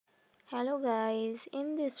Hello guys,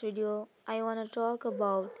 in this video I wanna talk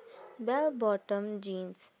about bell-bottom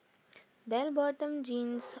jeans. Bell-bottom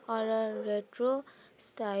jeans are a retro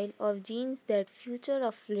style of jeans that feature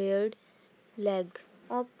a flared leg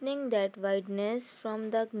opening that widens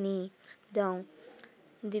from the knee down.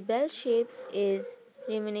 The bell shape is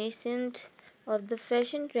reminiscent of the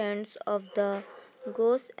fashion trends of the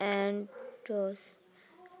Ghost and Toes,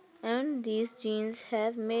 and these jeans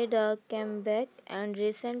have made a comeback in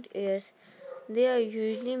recent years. They are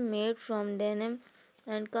usually made from denim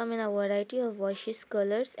and come in a variety of washes,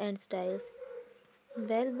 colors, and styles.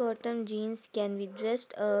 Bell bottom jeans can be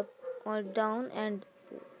dressed up or down and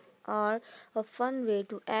are a fun way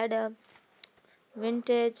to add a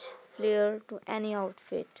vintage flair to any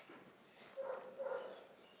outfit.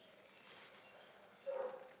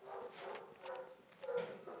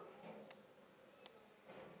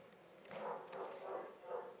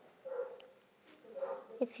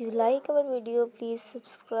 If you like our video, please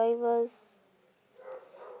subscribe us.